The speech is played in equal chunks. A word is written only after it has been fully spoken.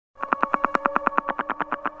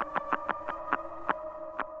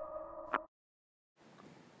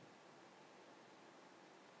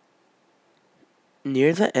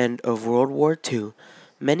Near the end of World War II,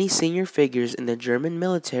 many senior figures in the German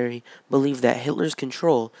military believed that Hitler's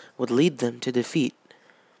control would lead them to defeat.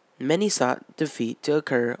 Many sought defeat to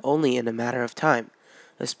occur only in a matter of time,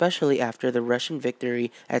 especially after the Russian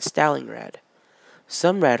victory at Stalingrad.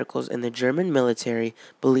 Some radicals in the German military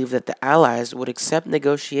believed that the Allies would accept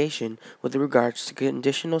negotiation with regards to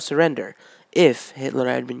conditional surrender if Hitler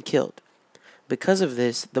had been killed. Because of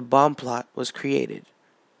this, the bomb plot was created.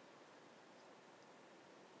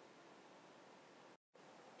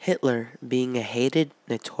 Hitler, being a hated,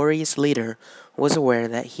 notorious leader, was aware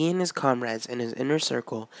that he and his comrades in his inner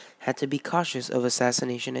circle had to be cautious of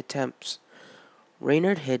assassination attempts.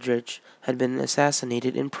 Reinhard Heydrich had been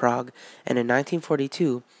assassinated in Prague, and in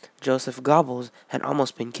 1942, Joseph Goebbels had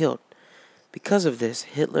almost been killed. Because of this,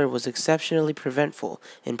 Hitler was exceptionally preventful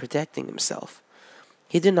in protecting himself.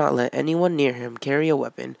 He did not let anyone near him carry a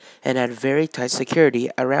weapon and had very tight security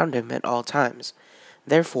around him at all times.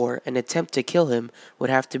 Therefore, an attempt to kill him would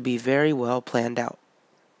have to be very well planned out.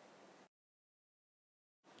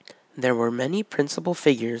 There were many principal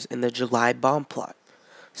figures in the July bomb plot.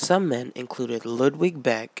 Some men included Ludwig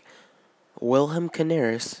Beck, Wilhelm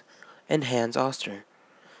Canaris, and Hans Oster.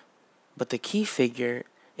 But the key figure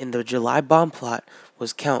in the July bomb plot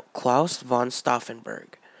was Count Klaus von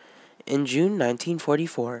Stauffenberg. In June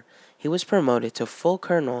 1944, he was promoted to full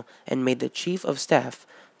colonel and made the chief of staff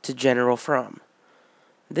to General Fromm.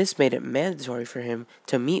 This made it mandatory for him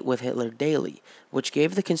to meet with Hitler daily, which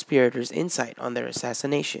gave the conspirators insight on their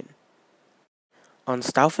assassination. On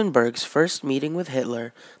Stauffenberg's first meeting with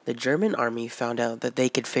Hitler, the German army found out that they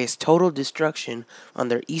could face total destruction on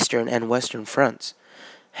their eastern and western fronts.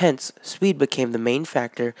 Hence, speed became the main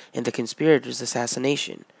factor in the conspirators'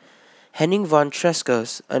 assassination. Henning von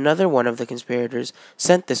Tresckow, another one of the conspirators,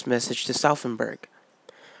 sent this message to Stauffenberg.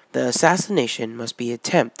 The assassination must be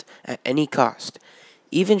attempted at any cost.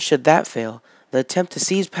 Even should that fail, the attempt to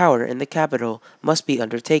seize power in the capital must be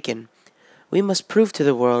undertaken. We must prove to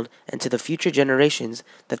the world and to the future generations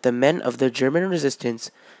that the men of the German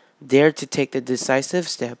resistance dared to take the decisive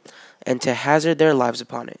step and to hazard their lives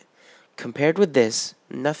upon it. Compared with this,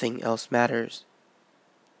 nothing else matters.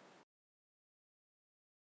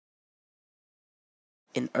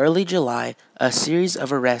 In early July, a series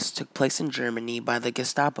of arrests took place in Germany by the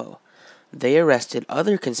Gestapo. They arrested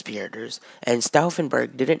other conspirators, and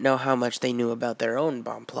Stauffenberg didn't know how much they knew about their own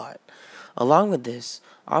bomb plot. Along with this,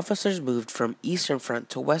 officers moved from Eastern Front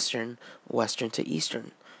to Western, Western to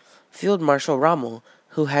Eastern. Field Marshal Rommel,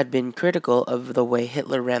 who had been critical of the way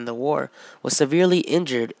Hitler ran the war, was severely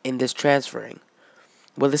injured in this transferring.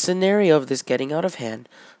 With the scenario of this getting out of hand,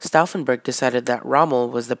 Stauffenberg decided that Rommel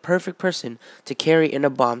was the perfect person to carry in a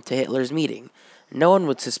bomb to Hitler's meeting. No one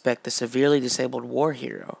would suspect the severely disabled war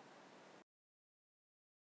hero.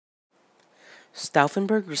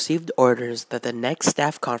 Stauffenberg received orders that the next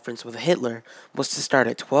staff conference with Hitler was to start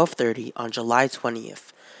at 12:30 on July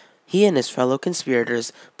 20th. He and his fellow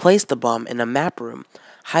conspirators placed the bomb in a map room,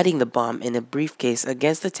 hiding the bomb in a briefcase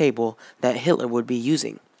against the table that Hitler would be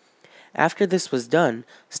using. After this was done,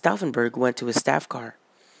 Stauffenberg went to his staff car.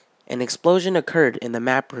 An explosion occurred in the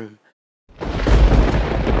map room.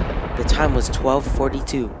 The time was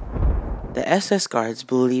 12:42. The SS guards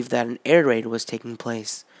believed that an air raid was taking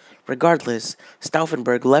place. Regardless,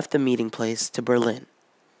 Stauffenberg left the meeting place to Berlin.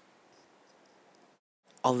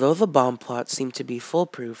 Although the bomb plot seemed to be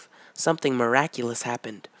foolproof, something miraculous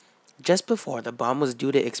happened. Just before the bomb was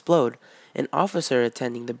due to explode, an officer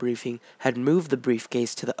attending the briefing had moved the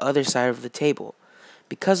briefcase to the other side of the table.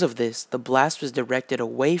 Because of this, the blast was directed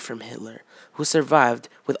away from Hitler, who survived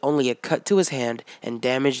with only a cut to his hand and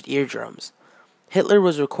damaged eardrums. Hitler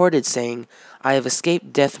was recorded saying, "I have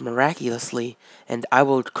escaped death miraculously, and I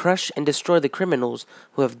will crush and destroy the criminals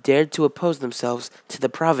who have dared to oppose themselves to the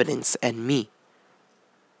Providence and me."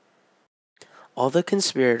 All the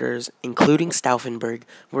conspirators, including Stauffenberg,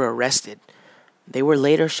 were arrested. They were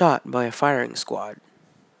later shot by a firing squad.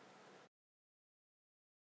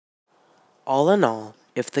 All in all,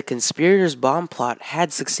 if the conspirators' bomb plot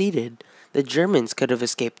had succeeded, the Germans could have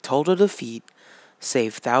escaped total defeat,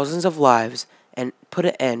 saved thousands of lives, and put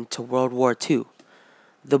an end to World War II.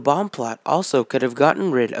 The bomb plot also could have gotten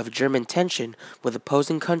rid of German tension with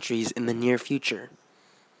opposing countries in the near future.